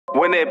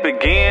When it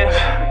begins,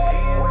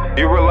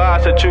 you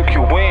realize that you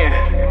can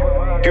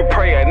win. You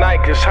pray at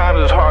night cause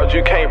times is hard,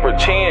 you can't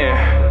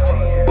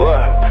pretend.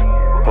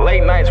 Look,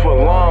 late nights with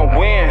long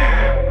wind.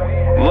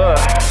 Look.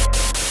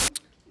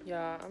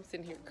 Y'all, I'm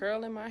sitting here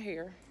curling my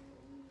hair.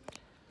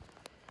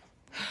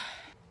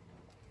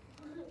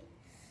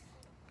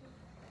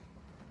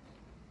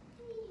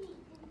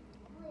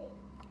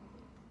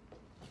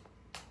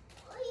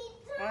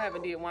 I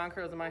haven't did wine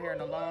curls in my hair in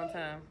a long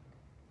time.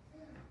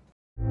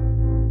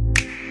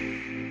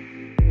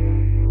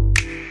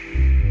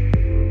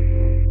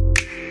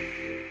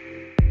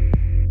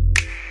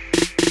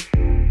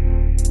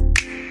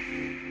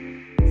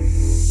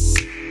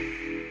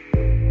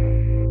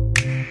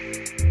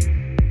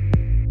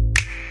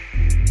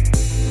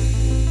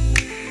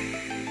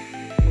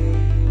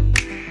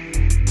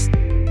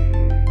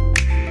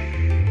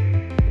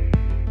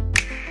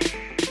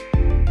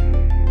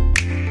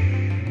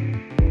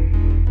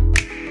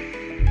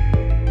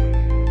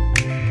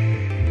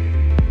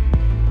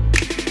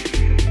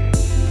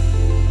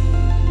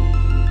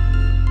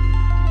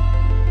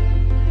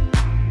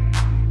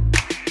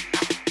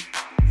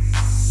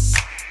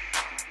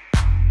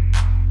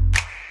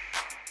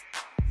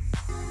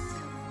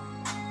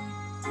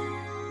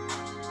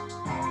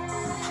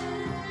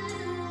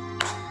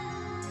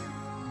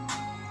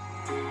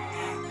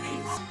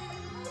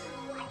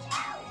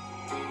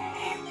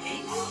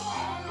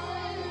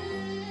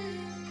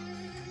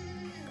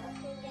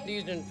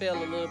 These didn't fail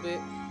a little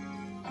bit.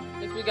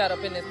 If we got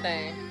up in this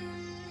thing.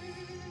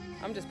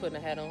 I'm just putting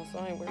a hat on, so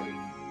I ain't worried.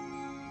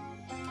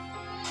 I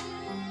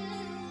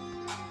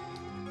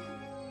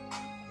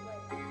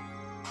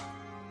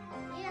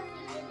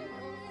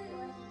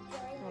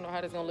don't know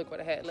how this gonna look with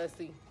a hat. Let's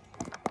see.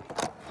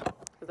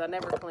 Because I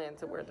never planned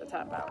to wear the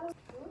top out.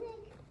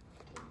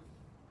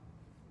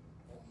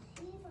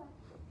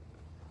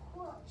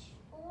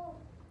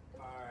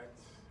 Alright,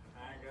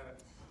 I ain't got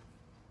it.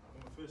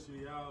 I'm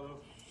officially out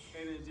of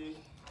energy.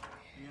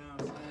 You know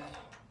what I'm saying?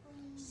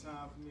 It's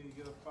time for me to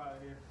get up out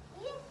of here.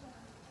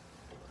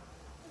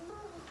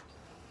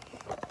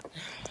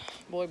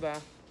 Boy,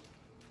 bye.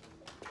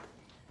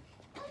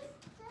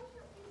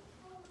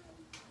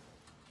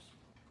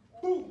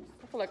 I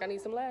feel like I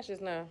need some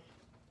lashes now.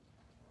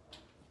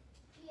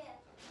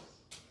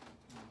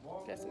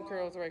 Got some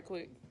curls right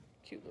quick.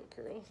 Cute little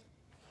curls.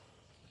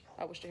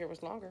 I wish the hair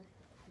was longer,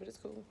 but it's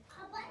cool.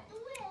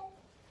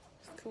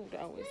 It's cool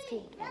though. It's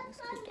cool though. It's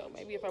cool though.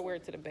 Maybe if I wear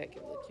it to the back,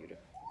 it'll look cuter.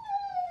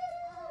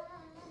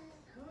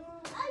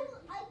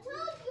 I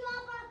told you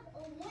about a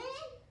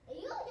win, and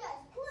you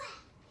just quit.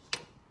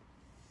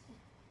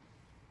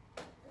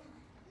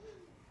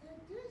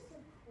 There's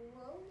some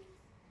clothes.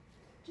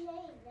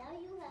 Jay, now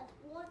you have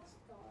 1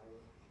 star.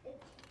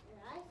 And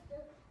I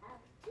still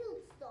have 2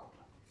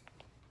 stars.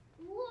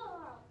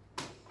 Whoa.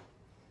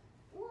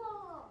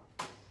 Whoa.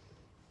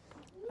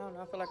 I don't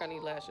know. I feel like I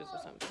need lashes or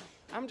something.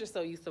 I'm just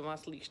so used to my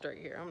sleek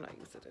straight hair. I'm not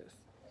used to this.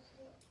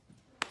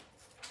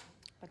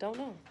 I don't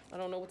know. I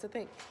don't know what to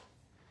think.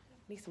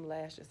 Need some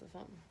lashes or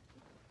something.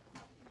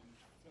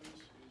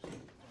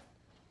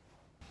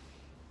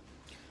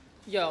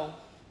 Yo,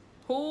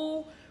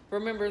 who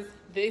remembers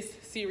this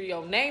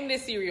cereal? Name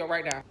this cereal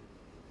right now.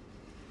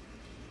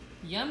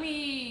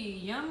 Yummy,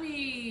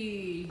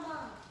 yummy.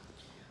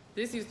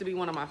 This used to be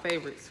one of my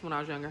favorites when I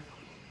was younger.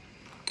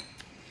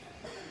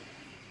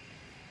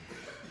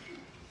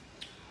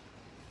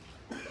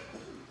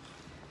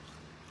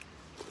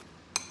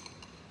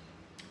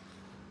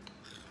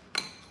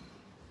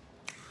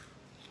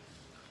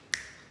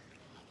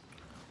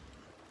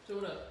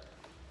 What up?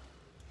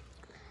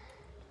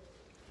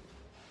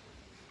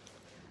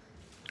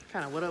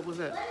 Kind of what up was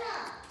that?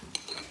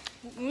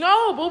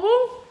 No, boo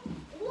boo.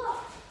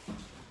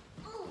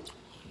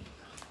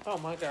 Oh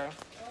my god.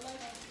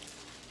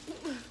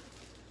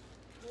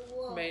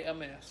 Made a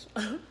mess.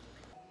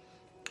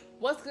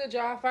 What's good,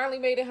 y'all? Finally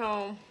made it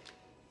home.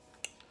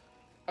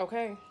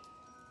 Okay.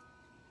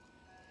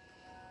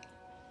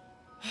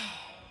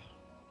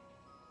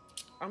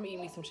 I'm gonna eat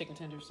me some chicken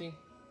tenders, see?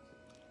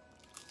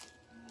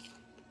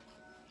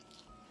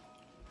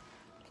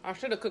 I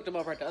should have cooked them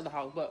over at the other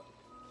house, but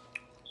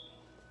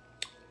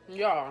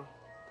y'all,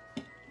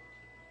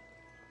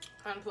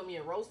 I done put me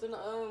a roast in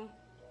the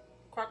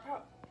crock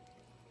pot.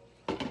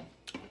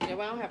 If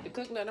I don't have to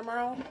cook nothing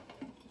tomorrow,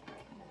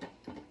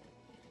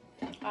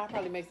 I'll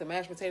probably make some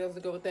mashed potatoes to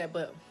go with that.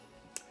 But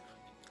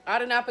I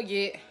did not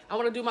forget. I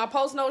want to do my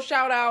post note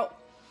shout out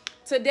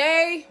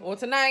today or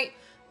tonight.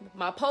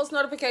 My post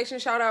notification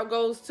shout out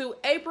goes to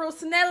April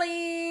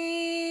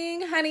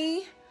Snelling,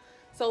 honey.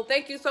 So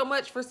thank you so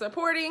much for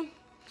supporting.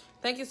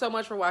 Thank you so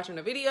much for watching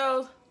the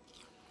videos.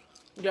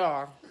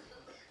 Y'all,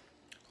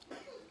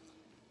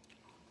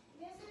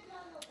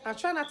 I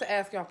try not to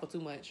ask y'all for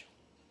too much.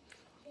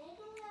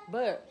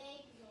 But,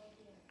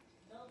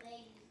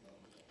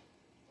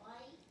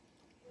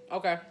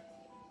 okay.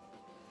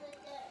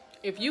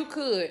 If you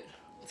could,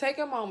 take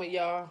a moment,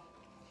 y'all,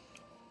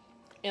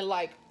 and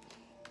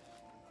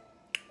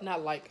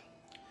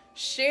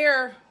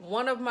share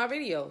one of my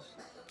videos.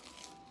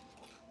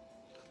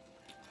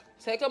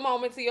 take a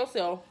moment to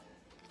yourself,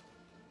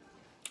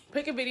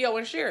 pick a video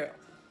and share it.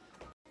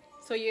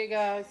 So yeah,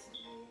 guys,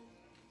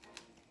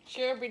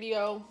 share a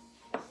video,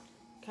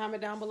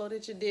 comment down below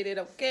that you did it,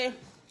 okay?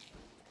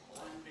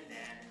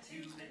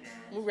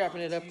 We're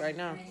wrapping it up right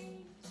now.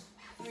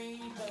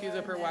 Q's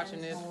up here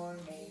watching this.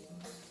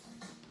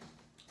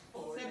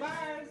 Say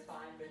bye.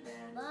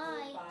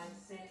 Bye.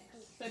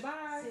 Say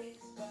bye.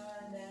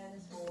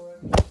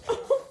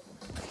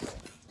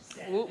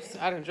 Oops,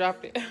 I done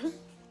dropped it.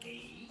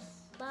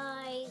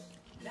 Bye.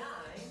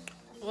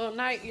 Well,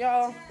 night,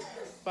 y'all.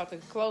 About to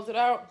close it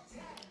out.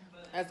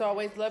 As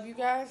always, love you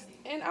guys.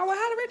 And I will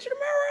holler at you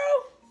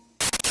tomorrow.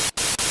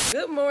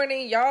 Good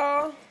morning,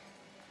 y'all.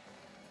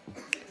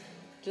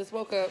 Just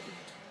woke up.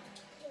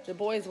 The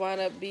boys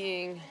wound up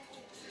being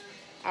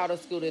out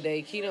of school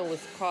today. Keno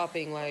was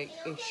coughing like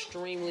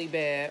extremely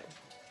bad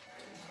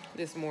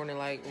this morning,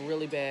 like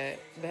really bad.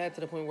 Bad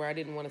to the point where I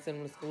didn't want to send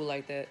him to school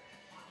like that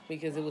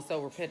because it was so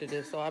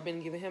repetitive. So I've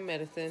been giving him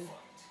medicine.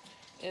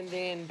 And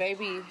then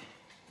baby,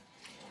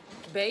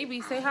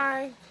 say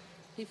hi.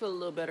 He feel a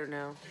little better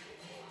now.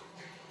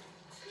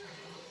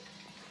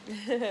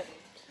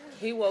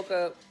 He woke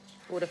up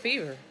with a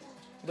fever,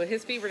 but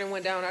his fever then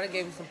went down. I done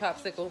gave him some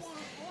popsicles,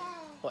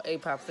 or a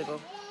popsicle.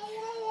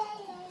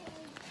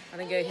 I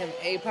done gave him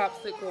a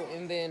popsicle,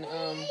 and then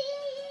what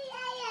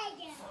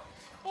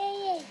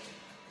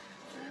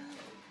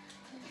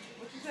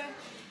you say?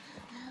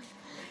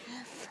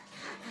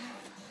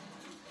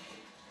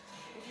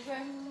 What you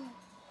say?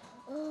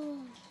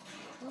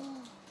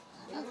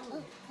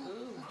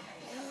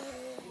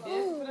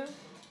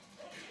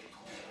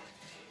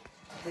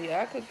 But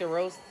yeah, I cooked a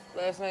roast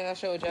last night. I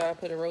showed y'all I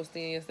put a roast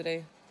in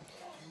yesterday.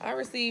 I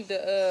received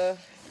a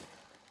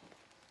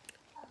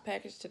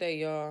package today,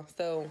 y'all.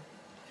 So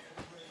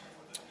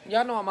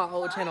y'all know on my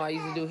old channel I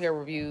used to do hair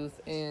reviews,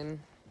 and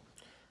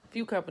a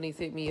few companies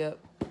hit me up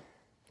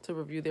to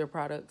review their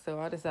products. So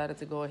I decided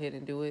to go ahead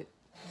and do it.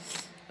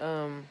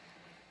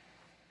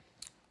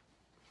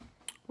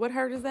 What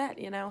hurt is that,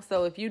 you know?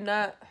 So if you're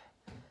not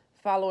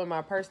following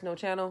my personal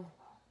channel,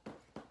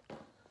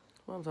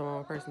 well, I'm talking about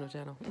my personal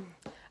channel.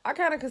 I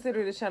kind of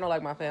consider this channel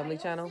like my family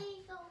channel.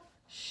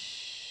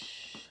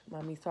 Shh,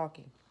 mommy's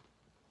talking,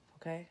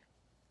 okay?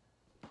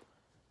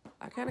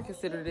 I kind of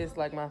consider this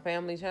like my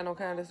family channel,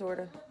 kind of, sort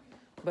of.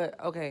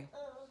 But, okay,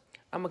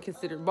 I'm going to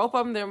consider, both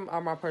of them are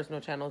my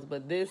personal channels,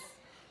 but this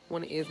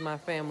one is my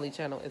family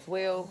channel as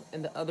well,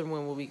 and the other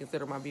one will be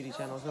considered my beauty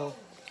channel. So,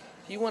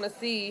 if you want to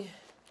see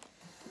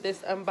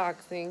this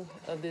unboxing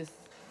of this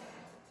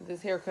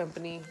hair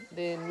company,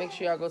 then make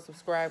sure y'all go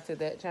subscribe to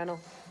that channel.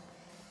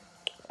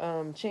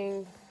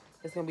 Ching,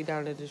 it's gonna be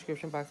down in the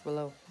description box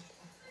below.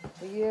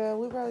 But yeah,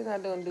 we're probably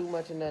not gonna do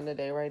much of nothing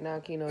today. Right now,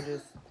 Keno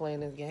just playing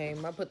this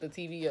game. I put the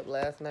TV up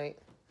last night,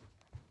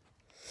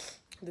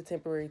 the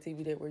temporary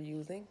TV that we're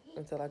using,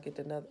 until I get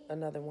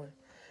another one.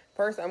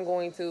 First of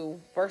all,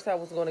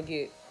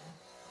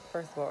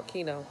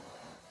 Keno,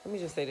 let me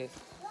just say this.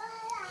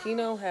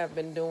 Keno have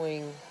been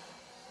doing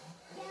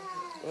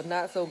a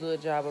not so good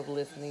job of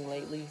listening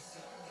lately.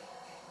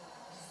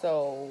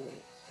 So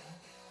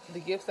the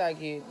gifts I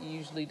get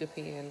usually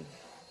depends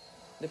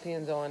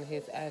on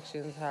his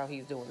actions, how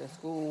he's doing in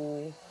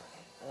school,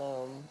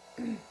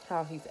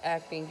 how he's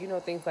acting, you know,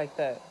 things like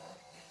that.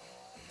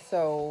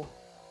 So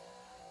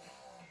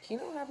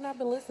Keno have not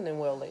been listening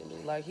well lately.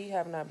 Like, he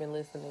have not been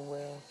listening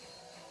well.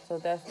 So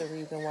that's the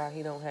reason why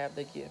he don't have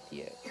the gift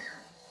yet.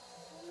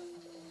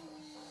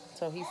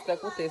 So he's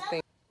stuck with this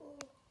thing. So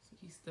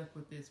he's stuck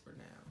with this for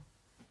now.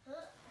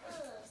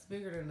 It's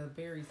bigger than a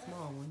very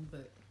small one,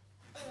 but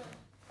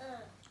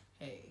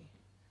hey,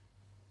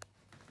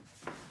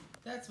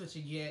 that's what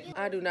you get.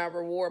 I do not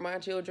reward my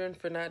children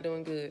for not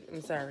doing good.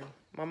 I'm sorry.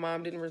 My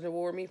mom didn't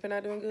reward me for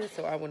not doing good,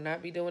 so I will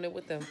not be doing it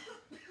with them.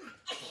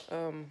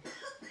 But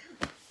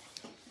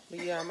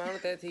yeah, I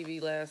mounted that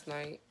TV last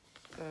night.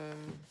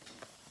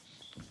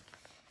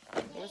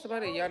 That's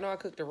about it. Y'all know I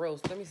cooked a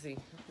roast. Let me see.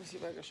 Let me see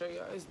if I can show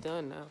y'all. It's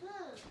done now.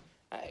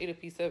 I ate a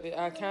piece of it.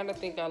 I kind of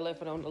think I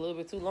left it on a little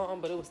bit too long,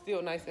 but it was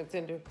still nice and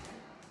tender. Let me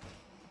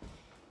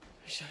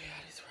show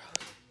y'all this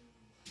roast.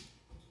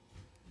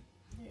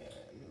 Yeah,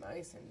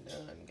 nice and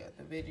done. Got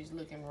the veggies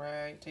looking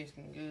right,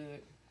 tasting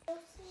good.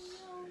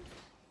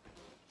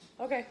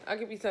 Okay, I'll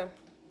give you some.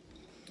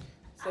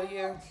 So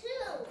yeah,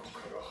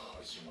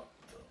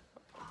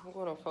 I'm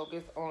going to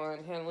focus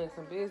on handling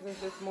some business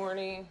this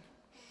morning.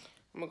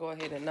 I'm going to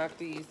go ahead and knock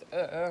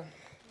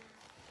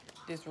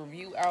this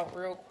review out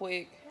real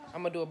quick.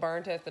 I'm going to do a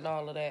burn test and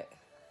all of that.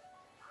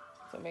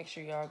 So make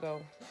sure y'all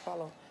go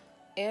follow.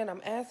 And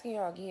I'm asking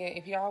y'all again,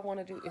 if y'all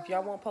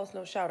want post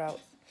note shout outs,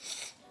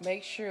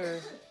 make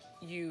sure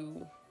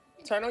you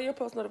turn on your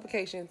post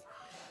notifications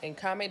and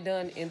comment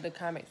done in the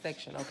comment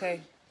section,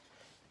 okay?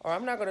 Or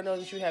I'm not going to know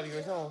that you have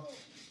yours on.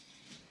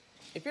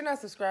 If you're not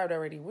subscribed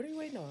already, what are you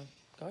waiting on?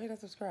 Go ahead and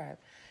subscribe.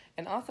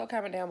 And also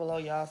comment down below,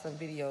 y'all, some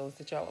videos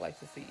that y'all would like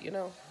to see, you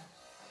know?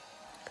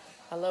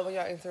 I love when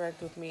y'all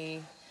interact with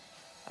me.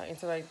 I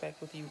interact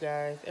back with you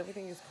guys.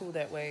 Everything is cool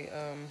that way.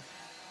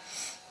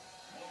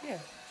 Yeah.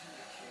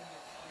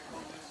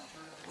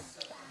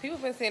 People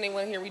have been saying they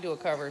want to hear me do a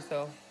cover,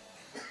 so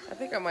I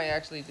think I might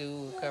actually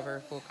do a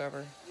cover, full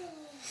cover.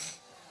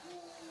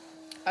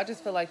 I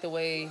just feel like the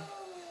way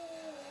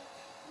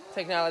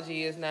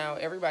technology is now,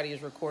 everybody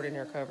is recording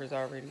their covers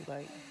already.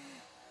 Like,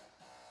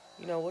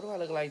 you know, what do I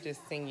look like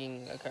just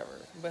singing a cover?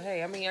 But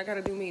hey, I mean, I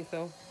gotta do me,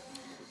 so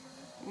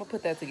I'm gonna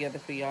put that together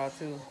for y'all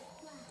too.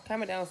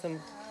 Comment down some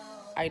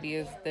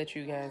ideas that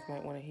you guys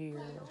might want to hear,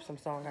 or some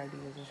song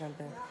ideas or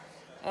something.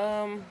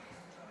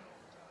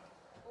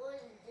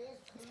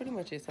 That's pretty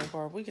much it so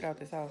far. If we get out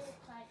this house,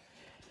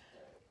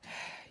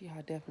 y'all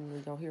definitely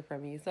gonna hear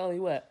from me. It's only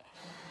what?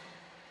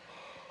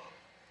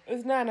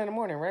 It's 9 in the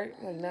morning, right?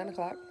 Like 9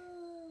 o'clock.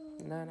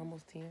 9,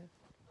 almost 10.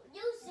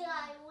 You say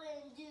I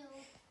wouldn't do.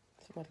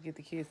 So I'm about to get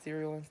the kids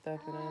cereal and stuff,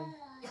 and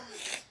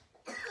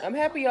I'm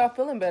happy y'all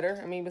feeling better.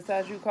 I mean,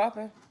 besides you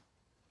coughing.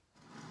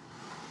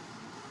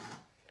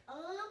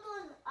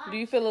 Do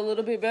you feel a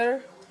little bit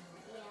better?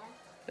 Yeah.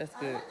 That's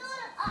good. I'm going to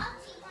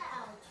Auntie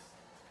house.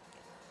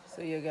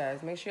 So yeah,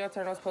 guys, make sure y'all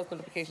turn those post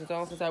notifications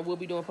on, since I will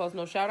be doing post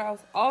no shout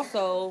outs.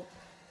 Also,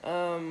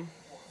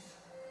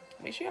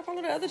 make sure y'all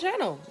follow the other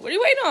channel. What are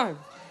you waiting on?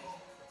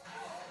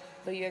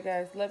 But yeah,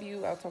 guys, love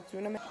you. I'll talk to you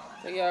in a minute.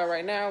 So y'all,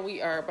 right now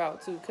we are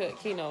about to cut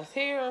Keno's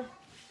hair.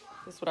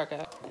 This is what I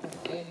got.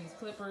 And these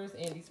clippers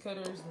and these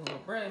cutters and a little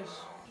brush.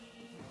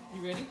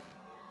 You ready?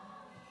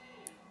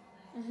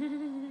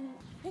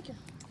 Thank you.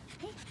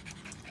 Hey.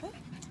 Hey.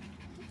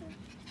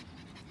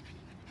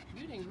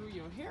 You didn't grew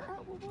your hair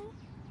out, boo boo.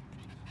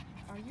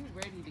 Are you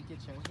ready to get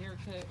your hair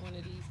cut one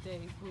of these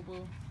days, boo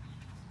boo?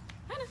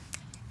 Hannah.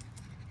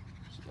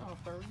 She all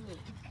furry. Look.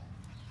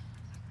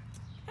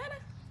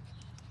 Hannah.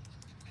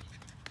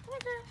 Come on,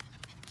 girl.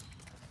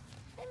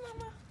 Hey,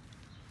 mama.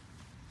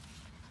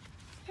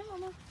 Hey,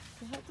 mama.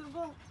 Say hi to the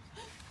vlog.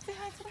 Say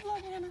hi to the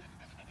vlog, Hannah.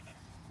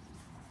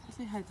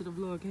 Say hi to the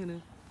vlog,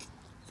 Hannah.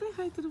 Say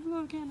hi to the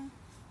vlog, Hannah.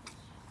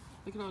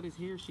 Look at all this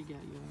hair she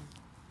got, y'all.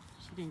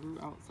 She done grew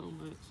out so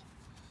much.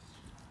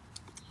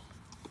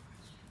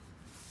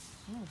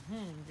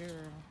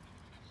 Girl.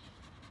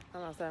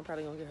 I'm outside. I'm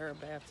probably gonna get her a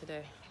bath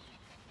today.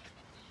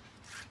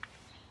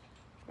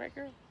 Right,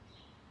 girl?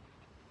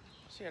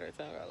 She got her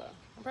tongue all out.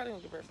 I'm probably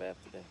gonna give her a bath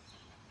today.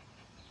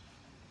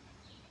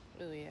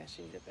 Oh yeah,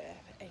 she needs a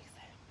bath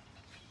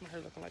ASAP. Her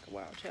looking like a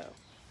wild child.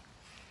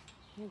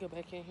 Let me go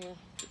back in here.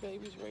 The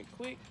babies right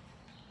quick.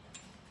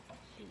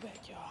 Be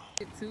back, y'all.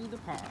 Get to the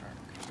park.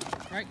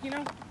 Right,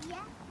 Keno?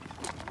 Yeah.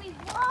 We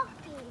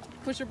walking.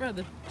 Push your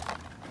brother.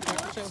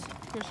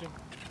 Push him.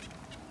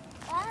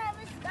 I have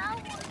a Star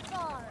Wars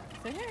car.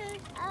 Say hey.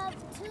 I have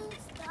 2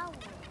 Star Wars.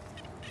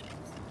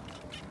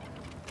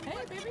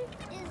 Hey, baby.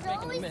 It's Making a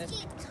always mess.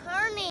 keep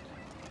turning.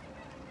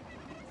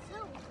 So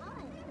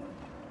hot.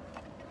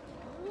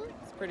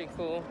 It's pretty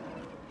cool.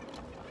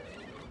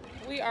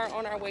 We are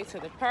on our way to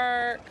the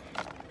park.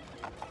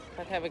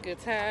 About to have a good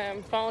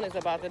time. Phone is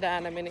about to die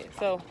in a minute,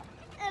 so.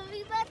 And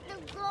we about to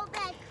go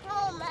back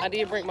home. I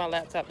did bring my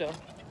laptop though.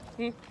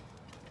 What'd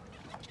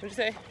you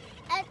say?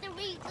 After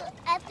we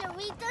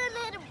done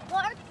the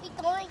park, we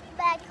going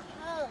back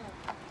home.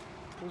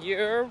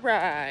 You're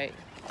right.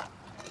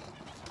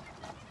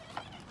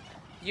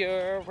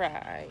 You're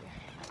right.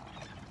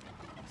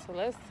 So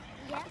let's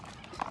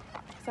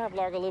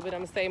vlog a little bit.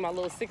 I'm gonna save my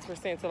little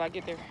 6% till I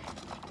get there.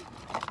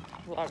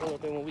 Vlog a little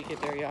bit when we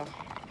get there, y'all.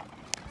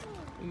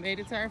 We made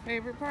it to our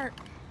favorite park.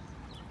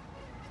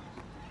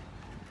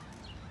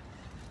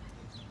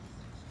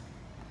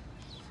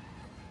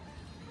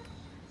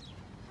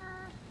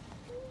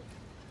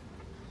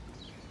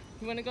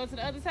 You wanna go to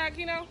the other side,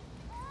 Keno?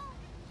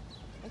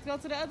 Let's go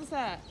to the other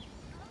side.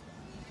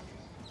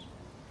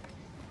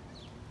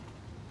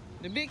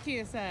 The big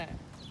kid side.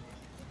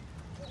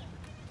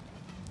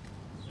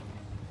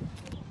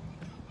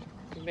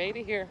 We made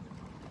it here.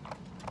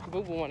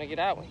 Boo Boo wanna get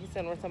out when he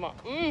said we're talking about,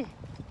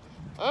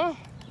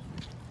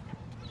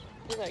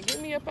 He's like,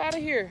 get me up out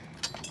of here.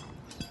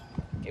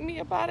 Get me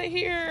up out of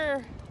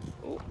here.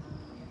 Ooh.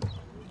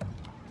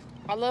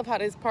 I love how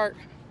this park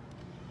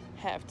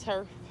have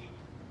turf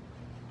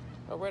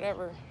or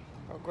whatever,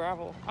 or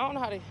gravel. I don't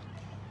know how to,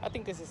 I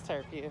think this is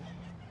turf, yeah.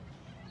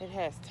 It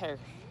has turf.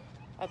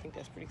 I think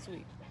that's pretty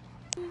sweet.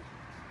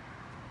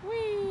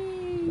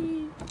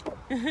 Wee.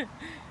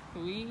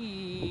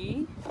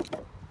 Wee.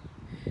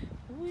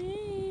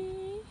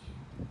 Wee.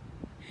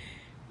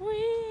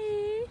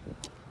 Wee.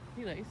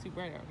 He like, it's too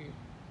bright out here.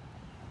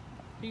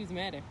 He was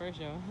mad at first,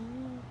 y'all.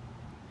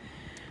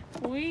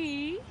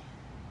 Wee.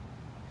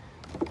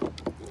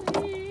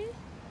 Wee.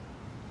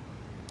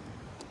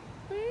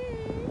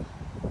 Wee.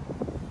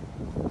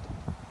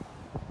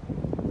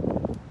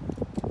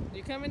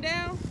 You coming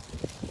down?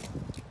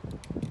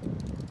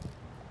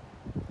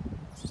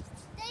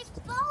 They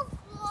both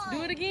won.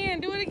 Do it again.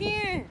 Do it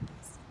again.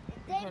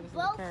 They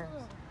both won.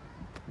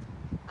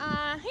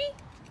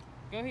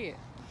 Go ahead.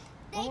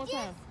 One more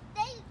time.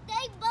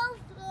 They both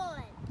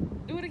won.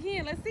 Do it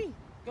again. Let's see.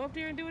 Go up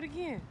there and do it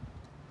again.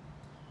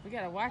 We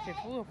gotta watch it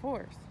full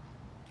force.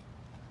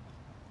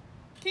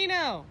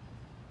 Keno,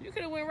 you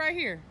could have went right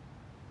here.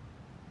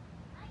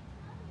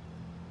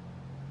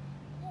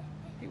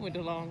 He went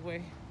the long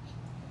way.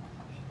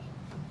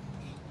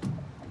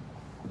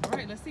 All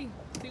right, let's see.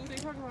 See what they're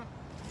talking about.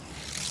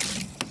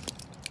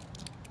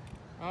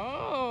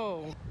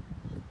 Oh,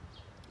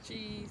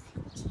 cheese.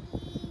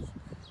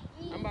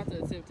 I'm about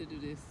to attempt to do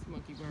this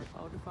monkey bar.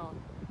 Hold the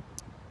phone.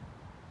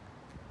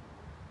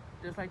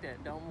 Just like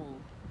that. Don't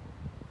move.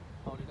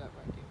 Hold it up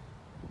right there.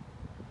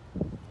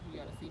 You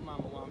gotta see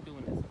mama while I'm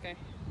doing this, okay?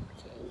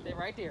 Stay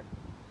right there.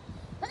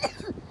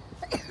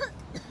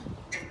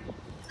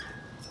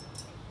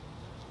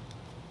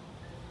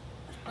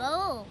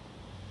 Oh.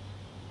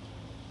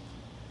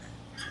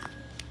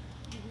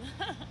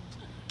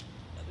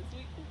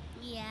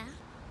 Yeah.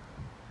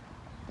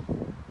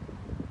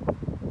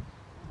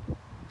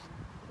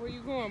 Where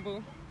you going,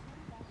 boo?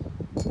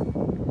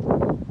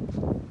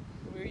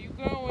 Where you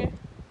going?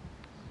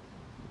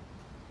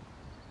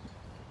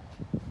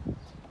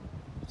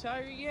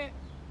 Tired yet?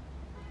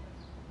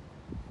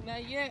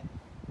 Not yet.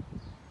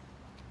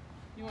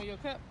 You want your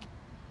cup?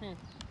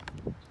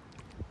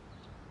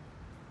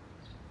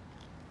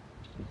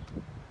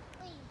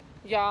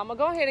 Y'all, I'm gonna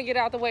go ahead and get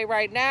out the way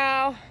right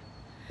now.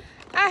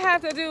 I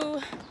have to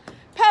do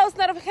post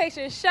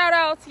notification shout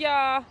outs,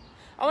 y'all.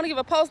 I want to give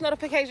a post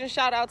notification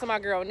shout out to my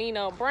girl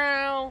Nino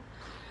Brown.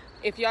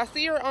 If y'all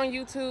see her on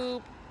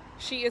YouTube,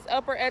 she is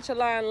Upper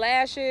Echelon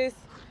Lashes.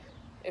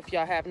 If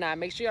y'all have not,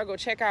 make sure y'all go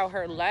check out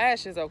her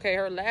lashes, okay?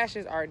 Her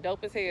lashes are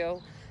dope as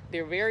hell.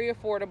 They're very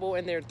affordable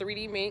and they're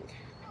 3D mink.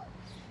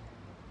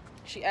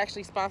 She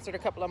actually sponsored a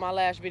couple of my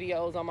lash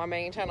videos on my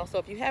main channel. So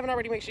if you haven't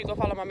already, make sure you go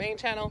follow my main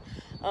channel.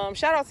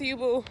 Shout out to you,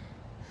 boo.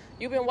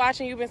 You've been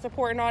watching, you've been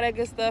supporting all that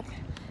good stuff.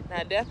 And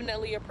I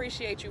definitely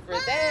appreciate you for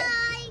that.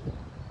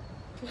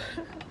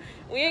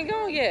 We ain't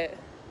going yet.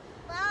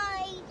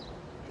 Bye.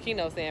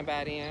 Kino saying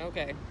bye then,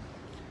 okay.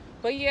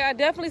 But yeah, I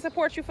definitely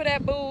support you for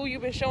that, boo.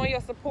 You've been showing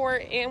your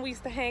support, and we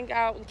used to hang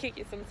out and kick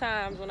it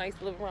sometimes when I used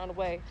to live around the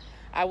way.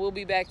 I will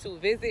be back to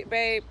visit,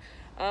 babe.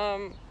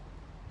 So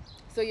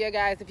yeah,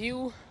 guys, if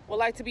you would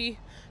like to be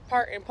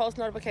part in post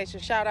notification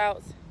shout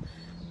outs,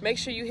 make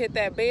sure you hit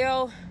that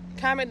bell,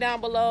 comment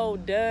down below,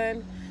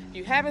 done. If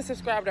you haven't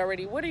subscribed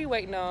already, what are you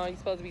waiting on? You're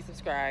supposed to be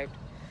subscribed.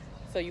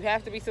 So you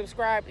have to be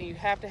subscribed and you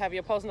have to have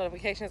your post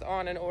notifications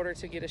on in order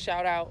to get a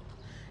shout out.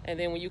 And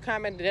then when you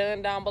comment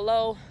done down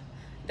below,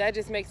 that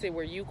just makes it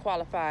where you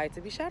qualify to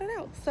be shouted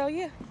out. So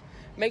yeah,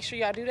 make sure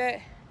y'all do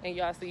that. And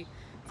y'all see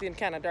it's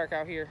kind of dark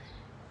out here.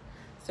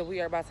 So we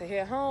are about to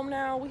head home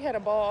now. We had a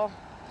ball.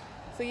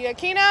 So yeah,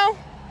 Kino, I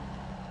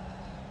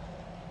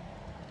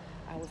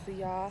will see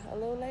y'all a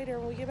little later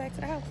when we get back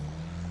to the house.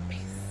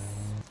 Peace.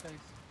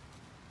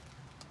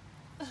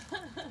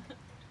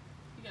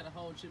 You got a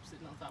whole chip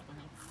sitting on top of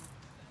him.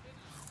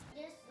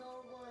 Yes, so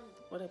one.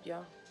 What up,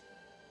 y'all?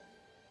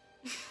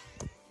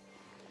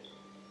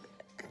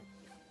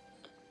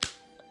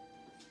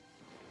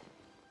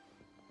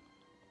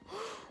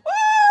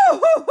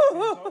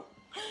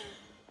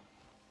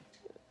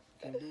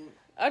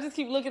 I just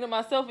keep looking at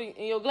myself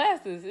in your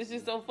glasses. It's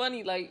just so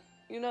funny, like,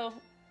 you know,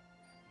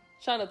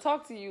 trying to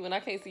talk to you and I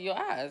can't see your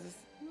eyes.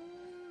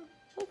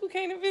 Look who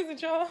came to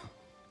visit y'all.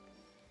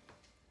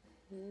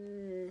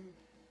 You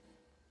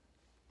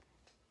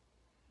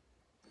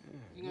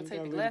gonna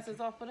take the glasses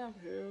off for them?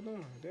 Hell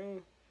no, they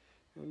don't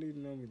need to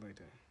know me like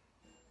that.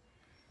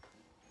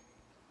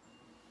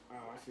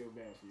 Oh, I feel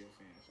bad for your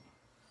fans.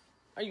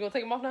 Are you gonna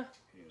take them off now? Hell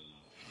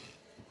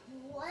no.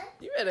 What?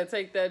 You better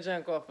take that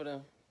junk off of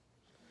them.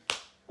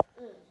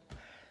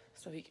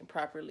 So he can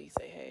properly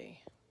say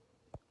hey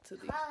to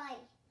these. Hi.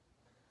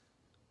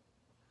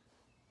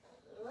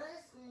 What's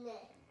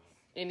next?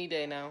 Any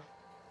day now.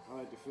 I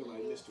like to feel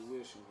like Mr.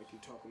 Wilson, like you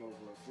talking over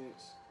a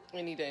fence.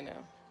 Any day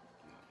now.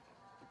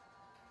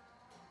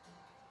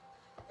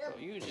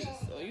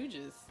 So you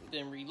just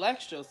then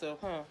relaxed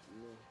yourself, huh?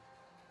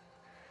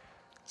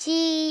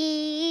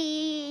 Cheese.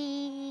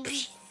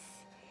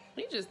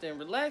 He just then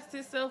relaxed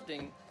himself,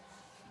 then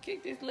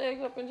kicked his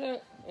leg up and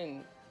jump.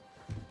 And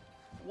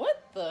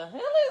what the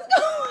hell is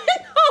going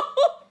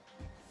on?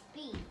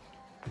 Speed.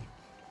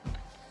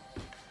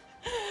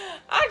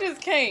 I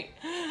just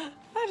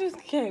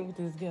can't with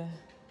this guy.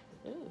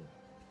 Ooh.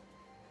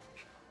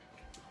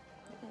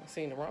 I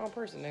seen the wrong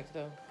person next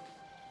door.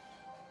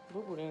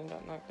 Boo Boo done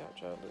got knocked out,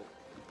 y'all. Look.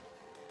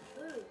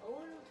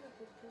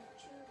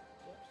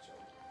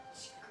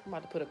 I'm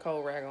about to put a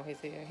cold rag on his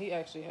head. He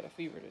actually had a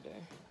fever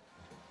today.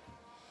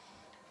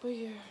 But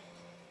yeah,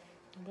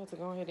 I'm about to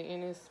go ahead and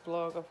end this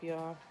vlog off,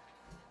 y'all.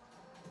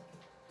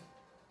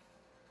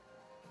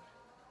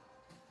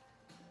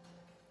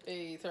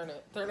 Hey, turn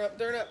up, turn up,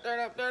 turn up, turn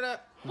up, turn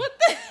up. What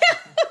the hell?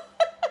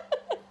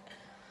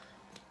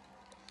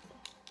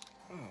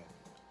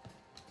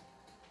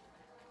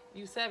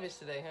 You savage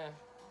today, huh?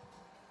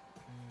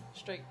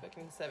 Straight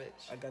fucking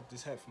savage. I got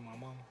this hat from my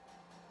mama.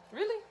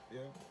 Really? Yeah.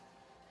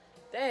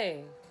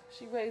 Dang,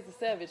 she raised a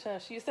savage, huh?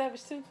 She a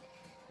savage too?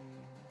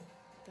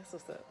 That's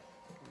what's up.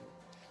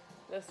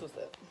 That's what's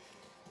up.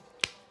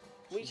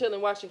 We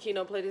chilling watching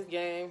Kino play this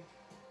game.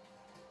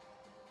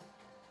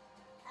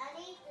 I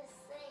need to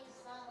save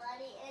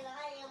somebody, and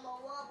I am a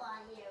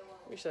robot hero.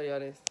 Let me show y'all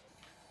this.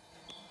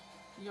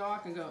 Y'all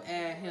can go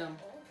add him.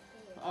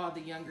 All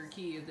the younger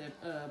kids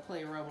that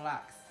play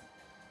Roblox.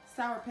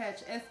 Sour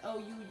Patch,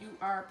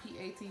 SOURPATCH.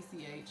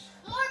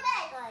 More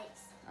bad guys.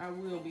 I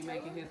will be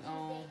making his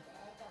own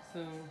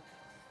soon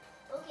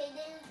Okay,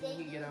 when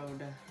he get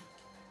older.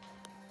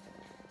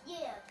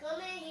 Yeah,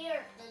 come in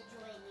here to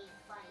join me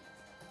fight.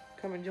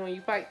 Come and join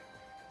you fight.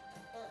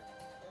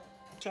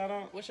 Shout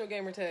out. What's your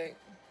gamer tag?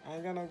 I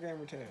ain't got no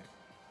gamer tag.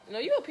 No,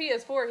 you a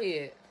PS4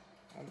 head.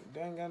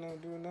 They ain't got nothing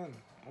to do with nothing.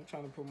 I'm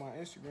trying to put my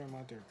Instagram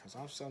out there because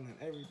I'm selling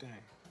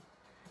everything.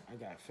 I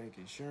got fake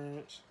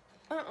insurance.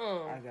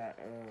 I got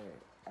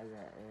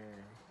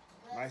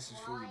license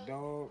for your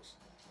dogs.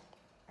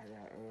 I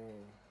got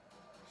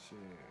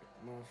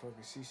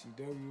motherfucking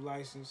CCW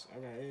license. I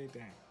got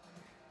everything.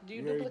 Do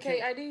you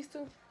duplicate IDs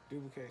too?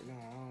 Duplicate? No,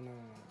 I don't know.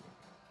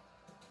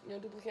 You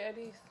don't duplicate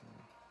IDs?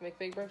 Make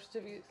fake birth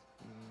certificates?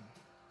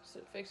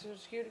 Fake social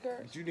security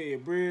cards? But you need a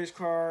bridge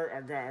card.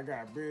 I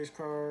got a bridge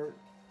card.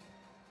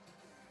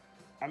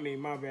 I mean,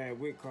 my bad,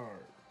 WIC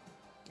card.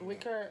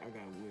 WIC card? I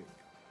got WIC.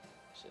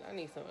 Shit, I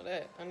need some of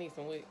that. I need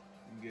some WIC.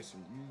 You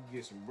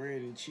get some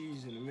bread and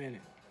cheese in a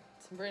minute.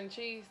 Some bread and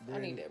cheese? I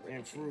need that bread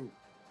and cheese. fruit.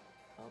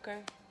 Okay.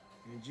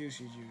 And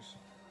juicy juice.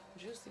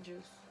 Juicy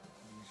juice.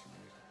 Juicy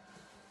juice.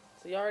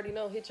 So you already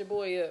know, hit your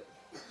boy up.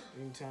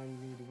 Anytime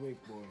you need a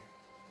WIC, boy.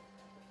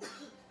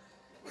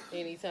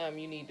 Anytime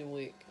you need the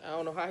WIC. I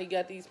don't know how he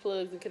got these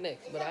plugs and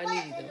connects, but I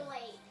need them.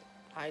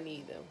 I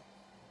need them.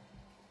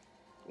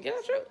 Get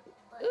out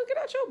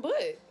your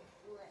butt.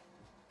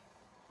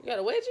 You got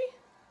a wedgie?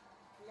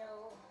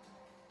 No.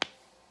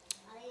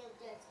 I am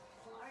just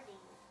farting.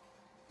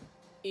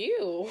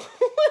 Ew.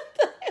 What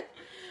the hell?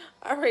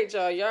 All right,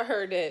 y'all. Y'all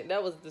heard that.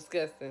 That was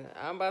disgusting.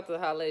 I'm about to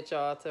holler at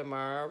y'all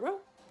tomorrow.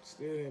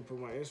 Still didn't put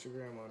my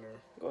Instagram on there.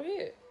 Go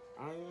ahead.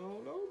 I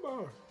don't know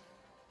about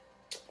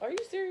it. Are you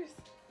serious?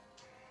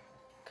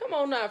 Come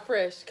on now,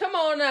 Fresh. Come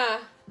on now.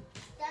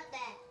 Stop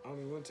that. I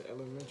only went to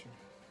elementary.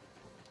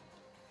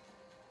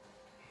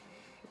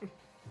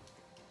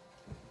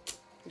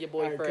 Your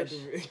boy Right, Fresh.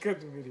 cut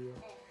the video.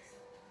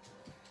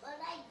 But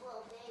I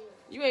will, baby.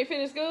 You ain't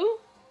finished school?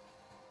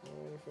 I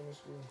ain't finished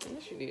school.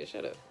 Yes, you did.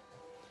 Shut up.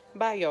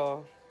 Bye,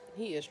 y'all.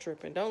 He is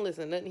tripping. Don't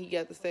listen to nothing he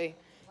got to say.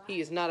 He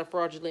is not a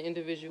fraudulent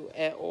individual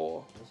at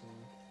all.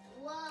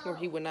 Whoa. Or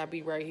he would not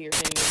be right here.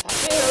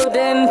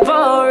 Building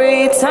for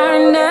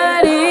eternity.